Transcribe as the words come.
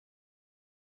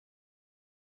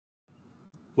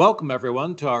Welcome,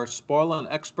 everyone, to our Sporlan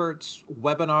Experts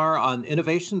webinar on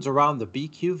innovations around the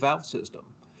BQ valve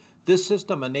system. This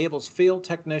system enables field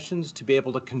technicians to be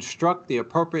able to construct the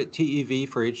appropriate TEV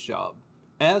for each job.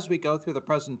 As we go through the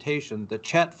presentation, the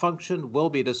chat function will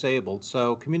be disabled,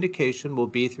 so communication will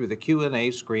be through the Q&A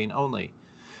screen only.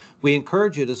 We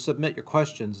encourage you to submit your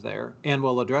questions there, and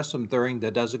we'll address them during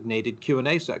the designated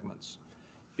Q&A segments.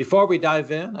 Before we dive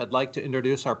in, I'd like to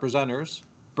introduce our presenters.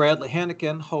 Bradley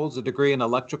Hanneken holds a degree in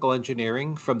electrical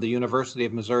engineering from the University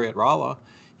of Missouri at Rolla.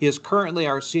 He is currently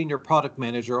our senior product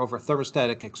manager over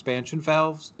thermostatic expansion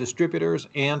valves, distributors,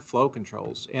 and flow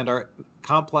controls, and our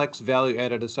complex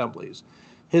value-added assemblies.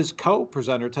 His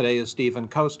co-presenter today is Stephen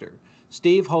Koester.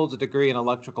 Steve holds a degree in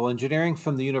electrical engineering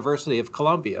from the University of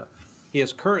Columbia. He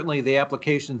is currently the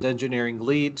applications engineering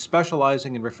lead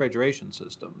specializing in refrigeration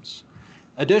systems.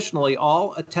 Additionally,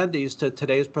 all attendees to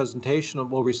today's presentation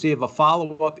will receive a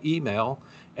follow-up email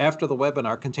after the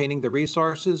webinar containing the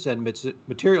resources and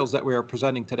materials that we are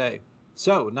presenting today.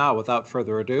 So now, without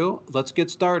further ado, let's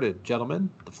get started. Gentlemen,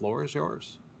 the floor is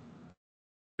yours.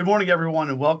 Good morning, everyone,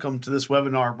 and welcome to this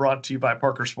webinar brought to you by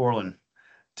Parker Sporlan.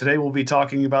 Today, we'll be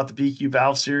talking about the BQ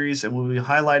valve series, and we'll be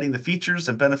highlighting the features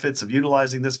and benefits of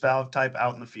utilizing this valve type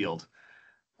out in the field.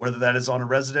 Whether that is on a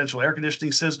residential air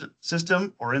conditioning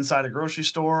system or inside a grocery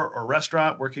store or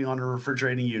restaurant working on a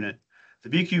refrigerating unit, the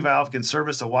BQ valve can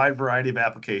service a wide variety of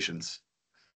applications.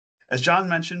 As John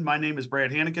mentioned, my name is Brad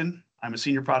Hanneken. I'm a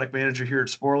senior product manager here at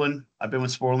Sporlan. I've been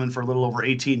with Sporlan for a little over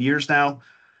 18 years now.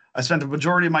 I spent the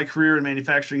majority of my career in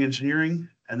manufacturing engineering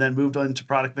and then moved on to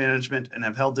product management and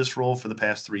have held this role for the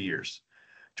past 3 years.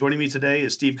 Joining me today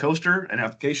is Steve Koester, an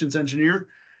applications engineer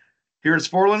here at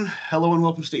Sporlan. Hello and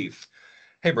welcome, Steve.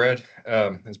 Hey, Brad.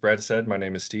 As Brad said, my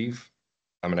name is Steve.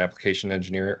 I'm an application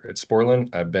engineer at Sporlan.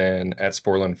 I've been at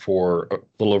Sporlan for a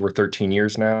little over 13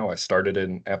 years now. I started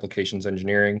in applications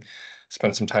engineering,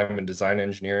 spent some time in design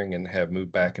engineering, and have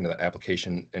moved back into the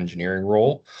application engineering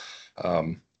role.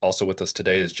 Also with us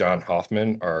today is John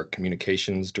Hoffman, our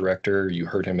communications director. You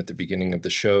heard him at the beginning of the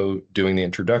show doing the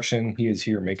introduction. He is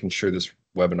here making sure this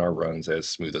webinar runs as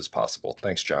smooth as possible.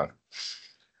 Thanks, John.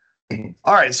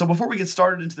 All right, so before we get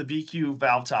started into the BQ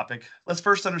valve topic, let's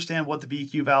first understand what the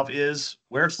BQ valve is,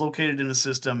 where it's located in the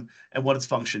system, and what its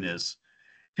function is.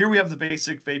 Here we have the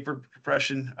basic vapor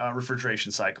compression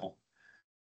refrigeration cycle.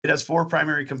 It has 4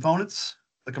 primary components: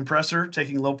 the compressor,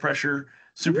 taking low pressure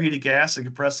superheated gas and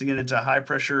compressing it into high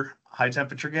pressure, high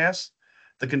temperature gas;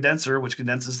 the condenser, which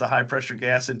condenses the high pressure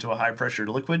gas into a high pressure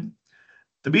liquid;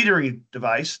 the metering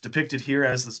device, depicted here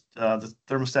as the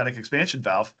thermostatic expansion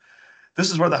valve. This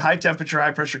is where the high temperature,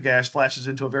 high pressure gas flashes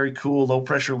into a very cool, low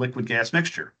pressure liquid gas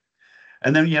mixture.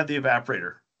 And then you have the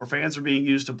evaporator, where fans are being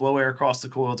used to blow air across the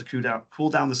coil to cool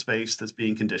down the space that's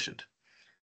being conditioned.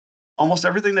 Almost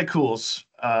everything that cools,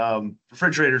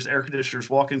 refrigerators, air conditioners,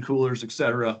 walk-in coolers,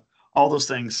 etc., all those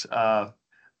things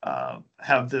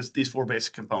have these 4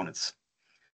 basic components.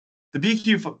 The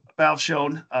BQ valve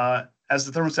shown as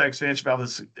the thermostatic expansion valve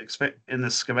is in the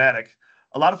schematic.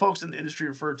 A lot of folks in the industry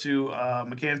refer to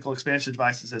mechanical expansion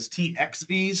devices as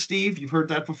TXVs. Steve, you've heard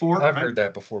that before? I've heard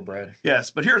that before, Brad. Yes,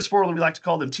 but here at Sporlan, we like to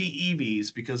call them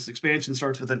TEVs because expansion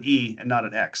starts with an E and not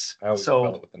an X. I always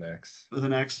spell it with an X. With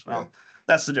an X? Well,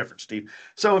 that's the difference, Steve.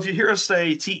 So if you hear us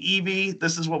say TEV,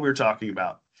 this is what we're talking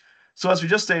about. So as we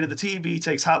just stated, the TEV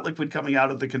takes hot liquid coming out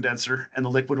of the condenser, and the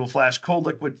liquid will flash cold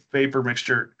liquid vapor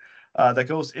mixture that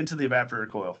goes into the evaporator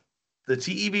coil. The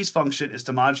TEV's function is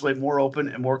to modulate more open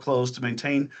and more closed to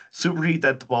maintain superheat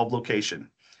at the bulb location.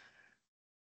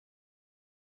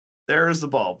 There is the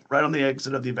bulb, right on the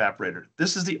exit of the evaporator.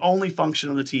 This is the only function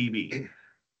of the TEV.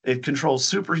 It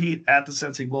controls superheat at the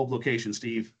sensing bulb location,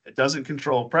 Steve. It doesn't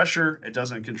control pressure. It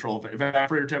doesn't control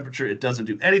evaporator temperature. It doesn't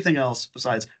do anything else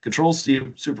besides control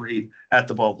superheat at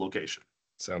the bulb location.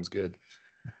 Sounds good.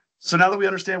 So now that we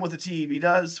understand what the TEV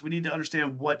does, we need to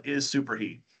understand what is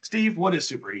superheat. Steve, what is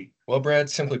superheat? Well, Brad,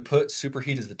 simply put,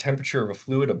 superheat is the temperature of a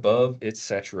fluid above its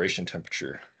saturation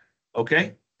temperature.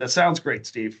 Okay, that sounds great,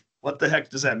 Steve. What the heck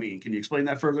does that mean? Can you explain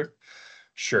that further?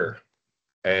 Sure.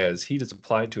 As heat is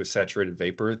applied to a saturated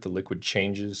vapor, the liquid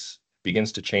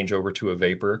begins to change over to a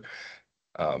vapor,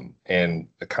 and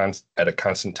at a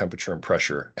constant temperature and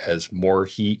pressure. As more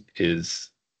heat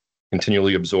is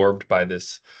continually absorbed by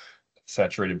this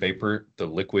saturated vapor, the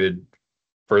liquid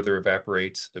further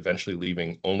evaporates, eventually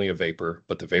leaving only a vapor,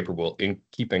 but the vapor will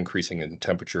keep increasing in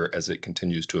temperature as it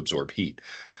continues to absorb heat.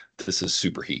 This is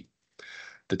superheat.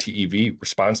 The TEV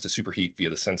responds to superheat via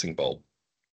the sensing bulb,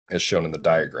 as shown in the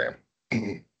diagram.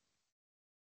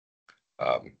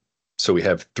 So we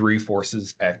have 3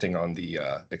 forces acting on the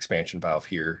expansion valve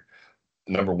here.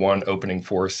 Number 1 opening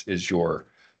force is your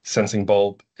sensing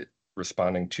bulb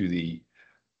responding to the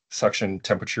suction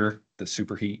temperature, the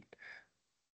superheat.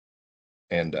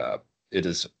 And it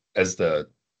is, as the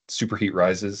superheat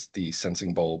rises, the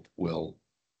sensing bulb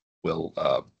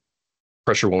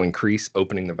pressure will increase,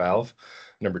 opening the valve.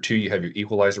 Number two, you have your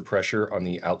equalizer pressure on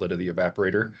the outlet of the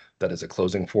evaporator. That is a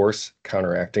closing force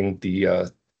counteracting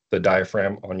the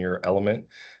diaphragm on your element.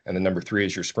 And then number three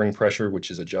is your spring pressure,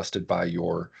 which is adjusted by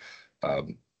your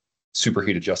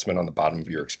superheat adjustment on the bottom of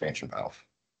your expansion valve.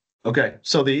 Okay,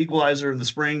 so the equalizer and the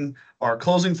spring are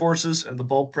closing forces, and the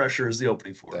bulb pressure is the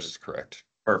opening force. That is correct.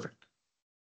 Perfect.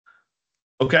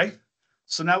 Okay,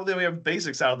 so now that we have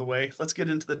basics out of the way, let's get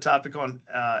into the topic on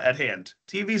at hand.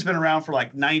 TV's been around for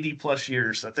like 90 plus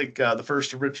years. I think the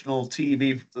first original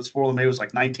TV that Sporlan made was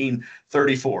like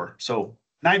 1934. So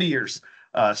 90 years,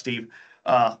 Steve.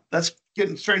 That's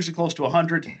getting strangely close to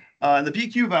 100. And the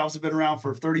BQ valves have been around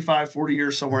for 35, 40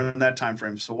 years, somewhere in that time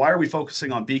frame. So why are we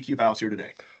focusing on BQ valves here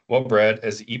today? Well, Brad,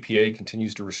 as the EPA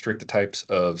continues to restrict the types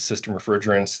of system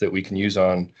refrigerants that we can use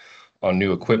on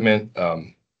new equipment,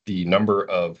 the number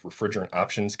of refrigerant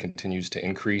options continues to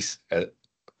increase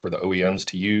for the OEMs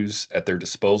to use at their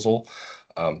disposal.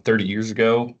 30 years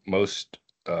ago, most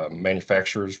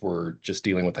manufacturers were just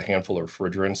dealing with a handful of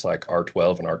refrigerants like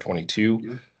R12 and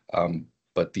R22. Yeah.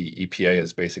 But the EPA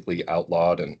has basically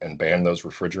outlawed and banned those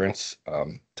refrigerants.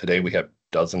 Today, we have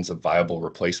dozens of viable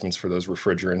replacements for those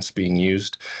refrigerants being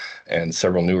used, and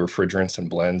several new refrigerants and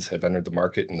blends have entered the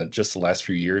market in just the last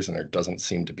few years, and there doesn't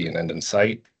seem to be an end in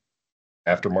sight.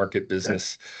 Aftermarket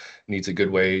business needs a good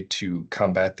way to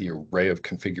combat the array of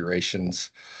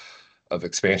configurations of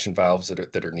expansion valves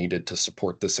that are needed to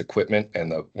support this equipment,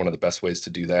 and one of the best ways to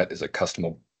do that is a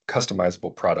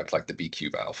customizable product like the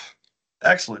BQ valve.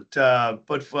 Excellent.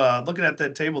 But looking at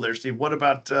that table there, Steve, what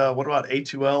about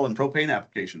A2L and propane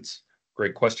applications?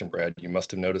 Great question, Brad. You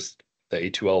must have noticed the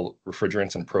A2L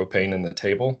refrigerants and propane in the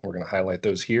table. We're going to highlight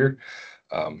those here.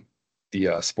 The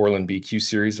Sporlan BQ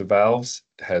series of valves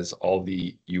has all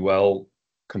the UL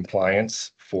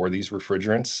compliance for these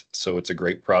refrigerants, so it's a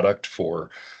great product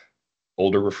for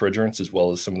older refrigerants as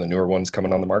well as some of the newer ones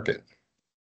coming on the market.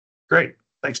 Great.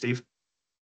 Thanks, Steve.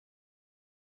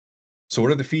 So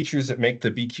what are the features that make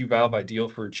the BQ valve ideal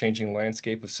for changing the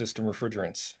landscape of system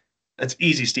refrigerants? That's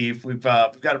easy, Steve. We've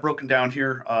got it broken down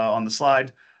here on the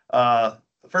slide. The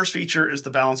first feature is the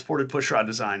balanced ported pushrod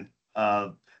design.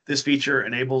 This feature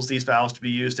enables these valves to be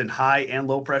used in high and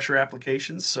low pressure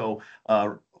applications. So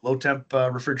low temp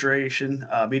refrigeration,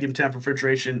 medium temp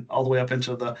refrigeration, all the way up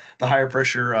into the higher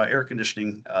pressure air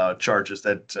conditioning charges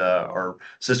that are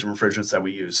system refrigerants that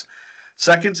we use.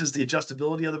 Second is the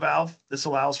adjustability of the valve. This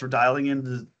allows for dialing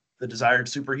in the desired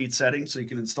superheat setting. So you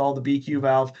can install the BQ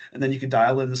valve, and then you can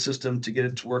dial in the system to get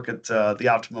it to work at the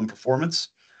optimum performance.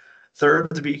 Third,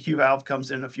 the BQ valve comes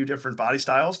in a few different body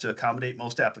styles to accommodate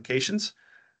most applications.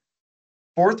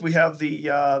 Fourth, we have the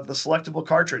selectable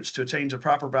cartridge to change the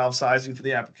proper valve sizing for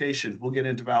the application. We'll get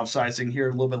into valve sizing here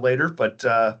a little bit later, but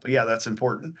yeah, that's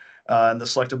important. And the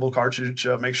selectable cartridge,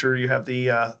 make sure you have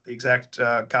the exact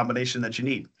combination that you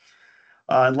need.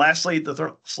 And lastly, the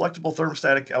selectable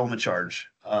thermostatic element charge.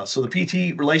 So the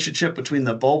PT relationship between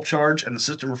the bulb charge and the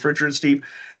system refrigerant, Steve,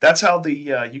 that's how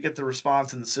you get the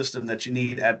response in the system that you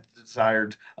need at the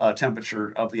desired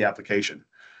temperature of the application.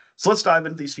 So let's dive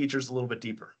into these features a little bit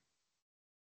deeper.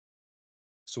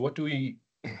 So what do we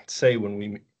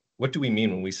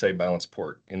mean when we say balanced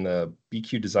port? In the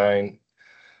BQ design,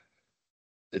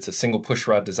 it's a single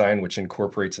pushrod design which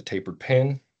incorporates a tapered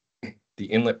pin. The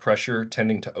inlet pressure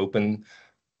tending to open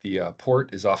the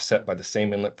port is offset by the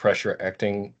same inlet pressure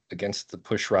acting against the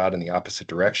pushrod in the opposite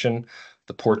direction.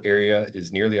 The port area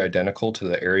is nearly identical to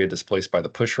the area displaced by the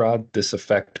pushrod. This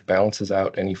effect balances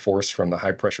out any force from the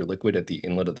high pressure liquid at the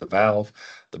inlet of the valve.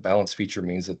 The balance feature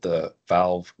means that the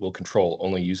valve will control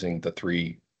only using the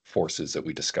three forces that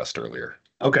we discussed earlier.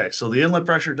 Okay, so the inlet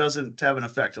pressure doesn't have an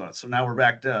effect on it. So now we're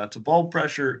back to bulb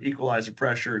pressure, equalizer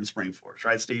pressure, and spring force,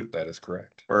 right, Steve? That is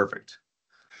correct. Perfect.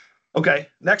 Okay,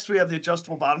 next we have the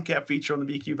adjustable bottom cap feature on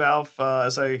the BQ valve.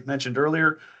 As I mentioned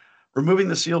earlier, removing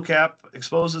the seal cap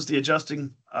exposes the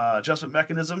adjustment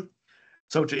mechanism.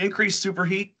 So to increase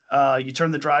superheat, you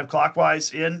turn the drive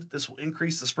clockwise in. This will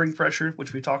increase the spring pressure,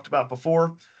 which we talked about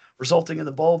before, resulting in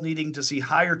the bulb needing to see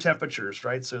higher temperatures,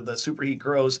 right? So the superheat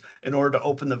grows in order to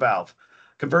open the valve.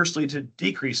 Conversely, to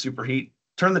decrease superheat,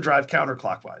 turn the drive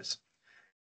counterclockwise.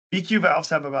 BQ valves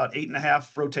have about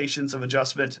 8.5 rotations of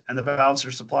adjustment, and the valves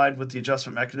are supplied with the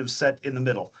adjustment mechanism set in the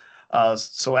middle.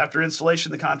 So after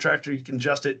installation, the contractor, you can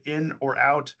adjust it in or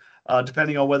out,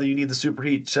 depending on whether you need the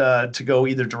superheat to go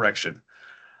either direction.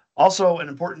 Also, an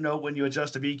important note when you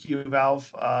adjust a BQ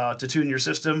valve to tune your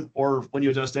system, or when you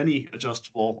adjust any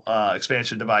adjustable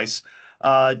expansion device,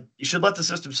 you should let the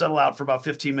system settle out for about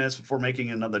 15 minutes before making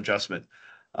another adjustment.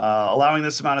 Allowing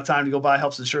this amount of time to go by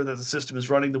helps ensure that the system is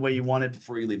running the way you want it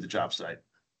before you leave the job site.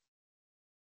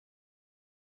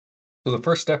 So the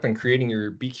first step in creating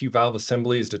your BQ valve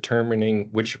assembly is determining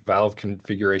which valve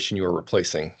configuration you are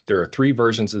replacing. There are 3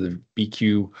 versions of the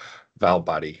BQ valve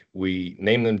body. We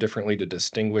name them differently to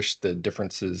distinguish the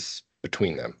differences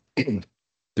between them.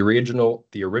 The original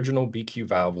BQ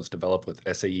valve was developed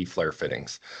with SAE flare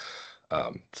fittings.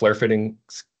 Flare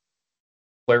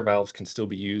valves can still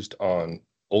be used on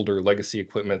older legacy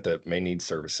equipment that may need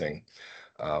servicing.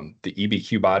 The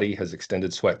EBQ body has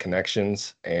extended sweat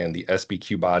connections, and the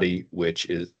SBQ body, which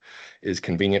is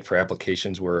convenient for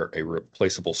applications where a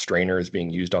replaceable strainer is being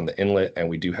used on the inlet, and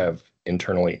we do have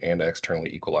internally and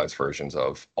externally equalized versions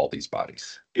of all these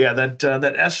bodies. Yeah,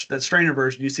 that strainer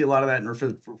version, you see a lot of that in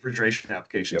refrigeration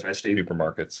applications, right, Steve?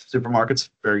 Supermarkets,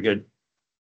 very good.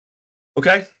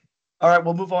 Okay. All right,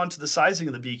 we'll move on to the sizing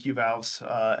of the BQ valves.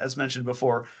 As mentioned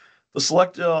before, the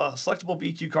selectable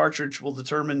BQ cartridge will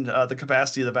determine the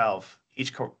capacity of the valve.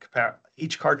 Each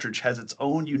cartridge has its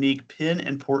own unique pin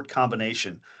and port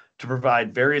combination to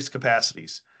provide various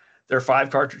capacities. There are 5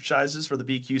 cartridge sizes for the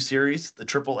BQ series, the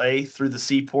AAA through the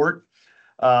C port.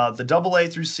 The AA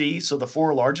through C, so the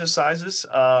 4 largest sizes,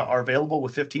 are available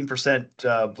with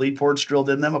 15% bleed ports drilled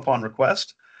in them upon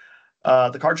request.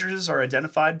 The cartridges are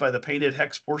identified by the painted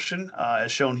hex portion,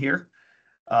 as shown here.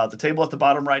 The table at the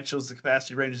bottom right shows the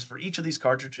capacity ranges for each of these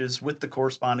cartridges with the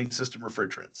corresponding system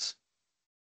refrigerants.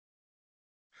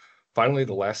 Finally,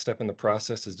 the last step in the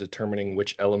process is determining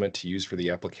which element to use for the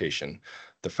application.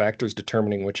 The factors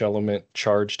determining which element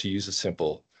charge to use is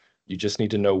simple. You just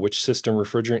need to know which system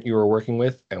refrigerant you are working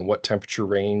with and what temperature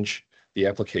range the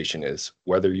application is,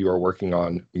 whether you are working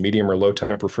on medium or low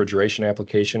temp refrigeration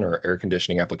application or air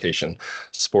conditioning application.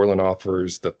 Sporlan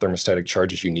offers the thermostatic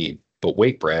charges you need. But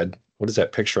wait, Brad, what is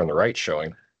that picture on the right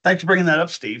showing? Thanks for bringing that up,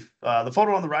 Steve. The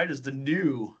photo on the right is the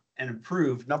new and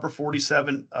improved number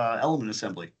 47 element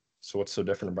assembly. So what's so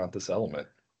different about this element?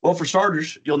 Well, for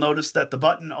starters, you'll notice that the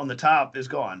button on the top is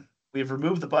gone. We have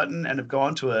removed the button and have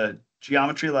gone to a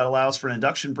geometry that allows for an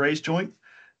induction braze joint.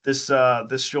 This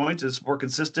joint is more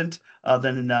consistent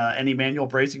than in any manual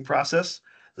brazing process.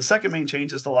 The second main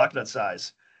change is the lock nut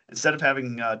size. Instead of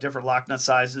having different lock nut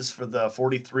sizes for the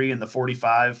 43 and the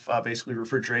 45, basically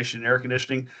refrigeration and air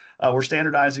conditioning, we're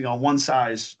standardizing on one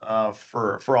size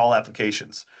for all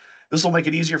applications. This will make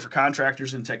it easier for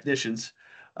contractors and technicians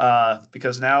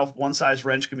because now one size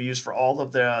wrench can be used for all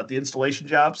of the installation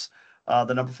jobs.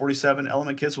 The number 47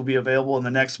 element kits will be available in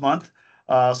the next month,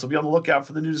 so be on the lookout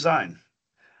for the new design.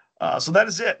 So that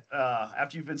is it.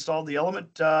 After you've installed the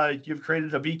element, you've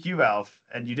created a BQ valve,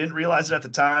 and you didn't realize it at the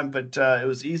time, but it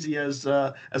was easy as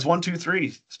 1, 2,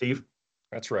 3, Steve.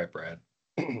 That's right, Brad.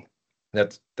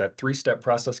 That 3-step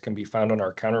process can be found on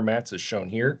our counter mats as shown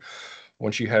here.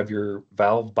 Once you have your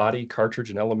valve body, cartridge,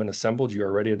 and element assembled, you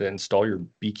are ready to install your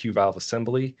BQ valve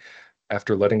assembly.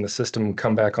 After letting the system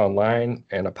come back online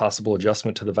and a possible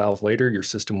adjustment to the valve later, your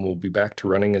system will be back to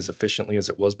running as efficiently as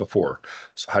it was before.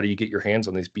 So how do you get your hands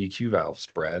on these BQ valves,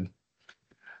 Brad?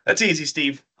 That's easy,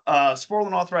 Steve.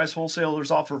 Sporlan authorized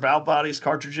wholesalers offer valve bodies,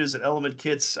 cartridges, and element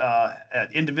kits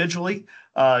individually.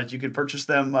 You can purchase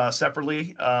them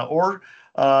separately, or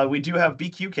we do have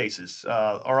BQ cases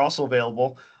are also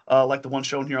available, like the one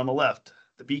shown here on the left.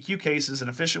 The BQ case is an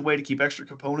efficient way to keep extra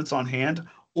components on hand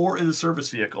or in the service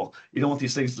vehicle. You don't want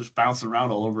these things just bouncing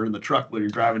around all over in the truck when you're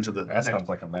driving to the. That sounds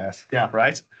like a mess. Yeah,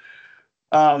 right.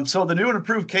 So the new and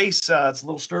improved case, it's a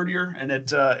little sturdier and it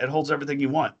holds everything you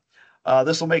want.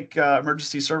 This will make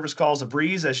emergency service calls a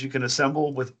breeze as you can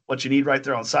assemble with what you need right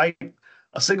there on site.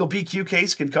 A single BQ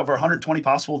case can cover 120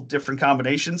 possible different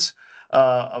combinations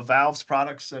of valves,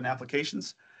 products, and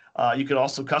applications. You can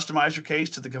also customize your case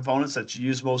to the components that you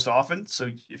use most often.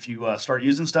 So if you start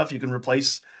using stuff, you can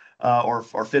replace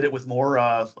or fit it with more,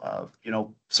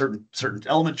 certain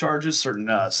element charges,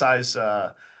 certain size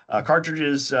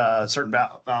cartridges, certain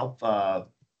valve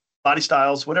body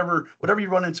styles, whatever you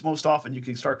run into most often, you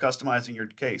can start customizing your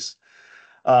case.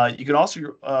 You can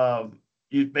also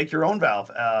you make your own valve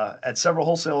at several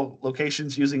wholesale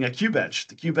locations using a Q-bench.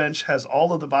 The Q-bench has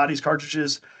all of the bodies,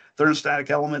 cartridges, thermostatic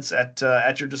elements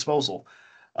at your disposal.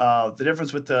 The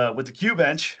difference with the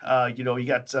Q-bench, you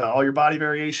got all your body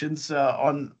variations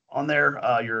on there,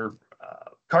 your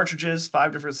cartridges,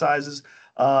 5 different sizes,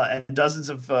 and dozens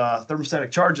of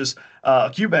thermostatic charges. A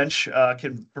Q-bench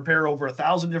can prepare over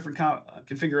 1,000 different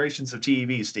configurations of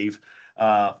TEVs, Steve.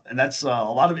 And that's a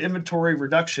lot of inventory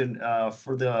reduction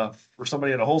for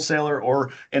somebody at a wholesaler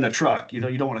or in a truck. You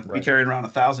don't want to be carrying around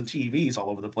 1,000 TVs all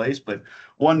over the place, but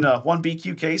one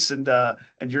BQ case and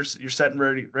you're set and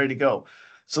ready to go.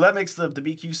 So that makes the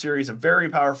BQ series a very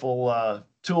powerful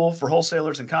tool for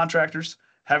wholesalers and contractors.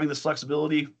 Having this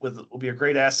flexibility will be a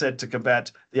great asset to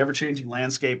combat the ever-changing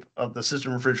landscape of the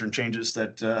system refrigerant changes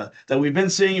that we've been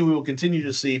seeing and we will continue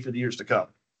to see for the years to come.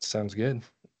 Sounds good.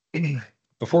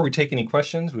 Before we take any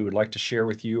questions, we would like to share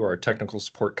with you our technical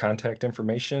support contact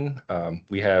information.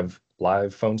 We have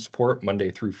live phone support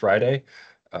Monday through Friday,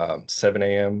 7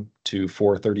 a.m. to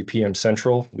 4:30 p.m.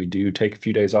 Central. We do take a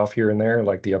few days off here and there,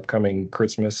 like the upcoming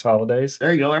Christmas holidays.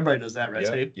 There you go. Everybody does that, right,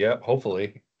 Steve? Yeah,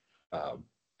 hopefully.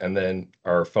 And then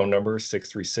our phone number is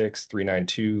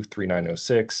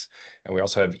 636-392-3906. And we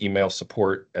also have email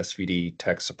support,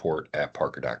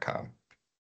 svdtechsupport@parker.com.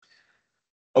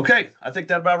 Okay, I think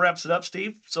that about wraps it up,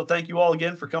 Steve. So thank you all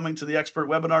again for coming to the Expert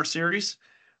Webinar Series.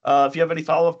 If you have any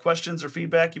follow-up questions or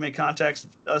feedback, you may contact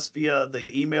us via the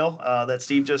email that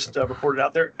Steve just reported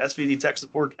out there,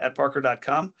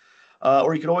 svdtechsupport@parker.com.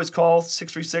 Or you can always call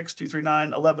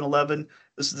 636-239-1111.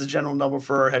 This is the general number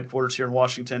for our headquarters here in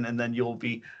Washington, and then you'll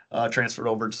be transferred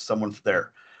over to someone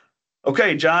there.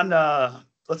 Okay, John,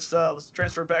 let's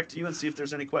transfer it back to you and see if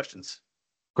there's any questions.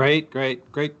 Great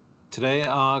today.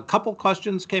 A couple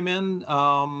questions came in.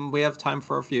 We have time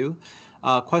for a few.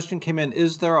 Question came in,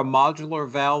 is there a modular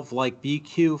valve like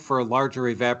BQ for larger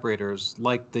evaporators,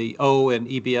 like the O and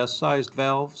EBS sized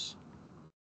valves?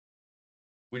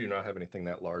 We do not have anything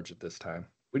that large at this time.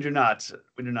 We do not.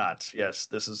 Yes,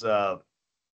 this is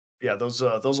those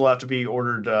will have to be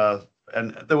ordered,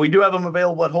 and we do have them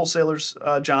available at wholesalers,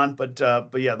 John. But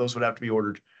yeah, those would have to be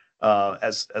ordered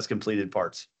as completed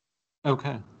parts.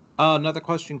 Okay. Another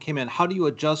question came in. How do you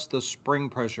adjust the spring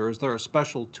pressure? Is there a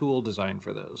special tool designed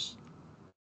for this?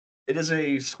 It is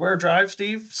a square drive,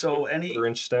 Steve. So any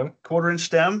quarter-inch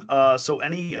stem. So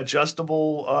any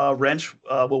adjustable wrench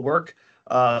will work.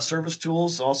 Service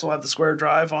tools also have the square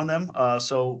drive on them.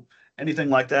 So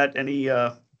anything like that,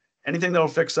 anything that will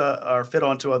fix or fit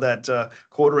onto that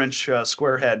quarter-inch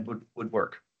square head would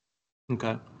work.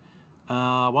 Okay.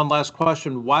 One last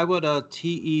question. Why would a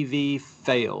TEV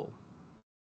fail?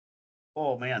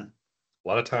 Oh, man. A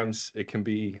lot of times it can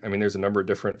be, there's a number of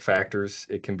different factors.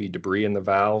 It can be debris in the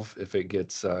valve if it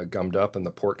gets gummed up and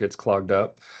the port gets clogged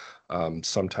up.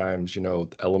 Sometimes,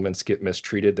 elements get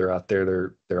mistreated. They're out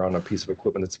there, they're on a piece of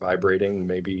equipment that's vibrating.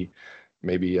 Maybe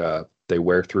they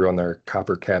wear through on their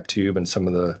copper cap tube and some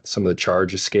of the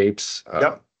charge escapes.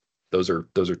 Yep. Those are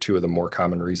two of the more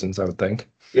common reasons, I would think.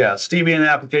 Yeah, stevia in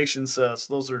applications. So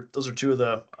those are two of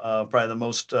the probably the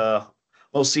most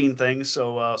seen things.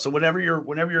 So whenever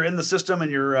you're in the system and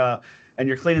you're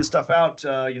cleaning stuff out,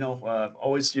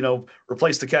 always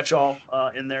replace the catch-all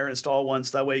in there, install one,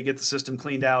 so that way you get the system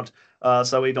cleaned out, so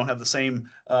that way you don't have the same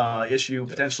issue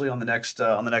potentially on the next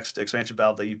expansion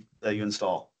valve that you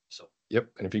install. So. Yep,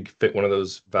 and if you fit one of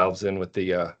those valves in with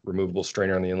the removable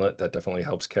strainer on the inlet, that definitely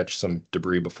helps catch some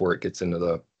debris before it gets into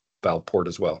the valve port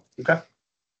as well. Okay.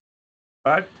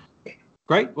 All right.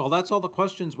 Great. Well, that's all the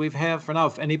questions we've had for now.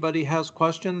 If anybody has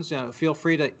questions, feel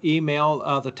free to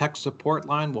email the tech support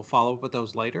line. We'll follow up with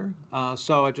those later.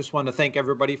 So I just want to thank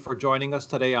everybody for joining us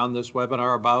today on this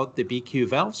webinar about the BQ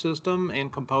valve system and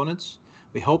components.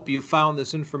 We hope you found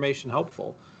this information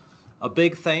helpful. A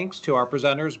big thanks to our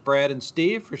presenters, Brad and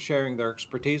Steve, for sharing their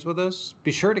expertise with us.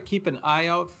 Be sure to keep an eye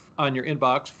out on your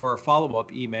inbox for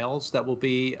follow-up emails that will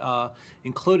be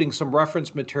including some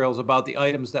reference materials about the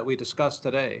items that we discussed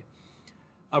today.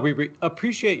 We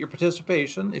appreciate your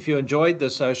participation. If you enjoyed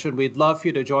this session, we'd love for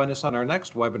you to join us on our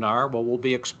next webinar, where we'll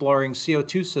be exploring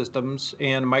CO2 systems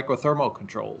and microthermal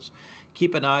controls.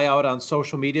 Keep an eye out on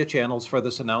social media channels for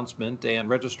this announcement and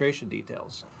registration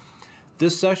details.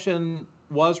 This session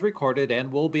was recorded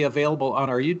and will be available on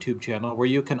our YouTube channel, where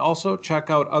you can also check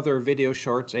out other video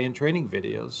shorts and training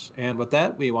videos. And with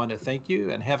that, we want to thank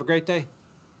you and have a great day.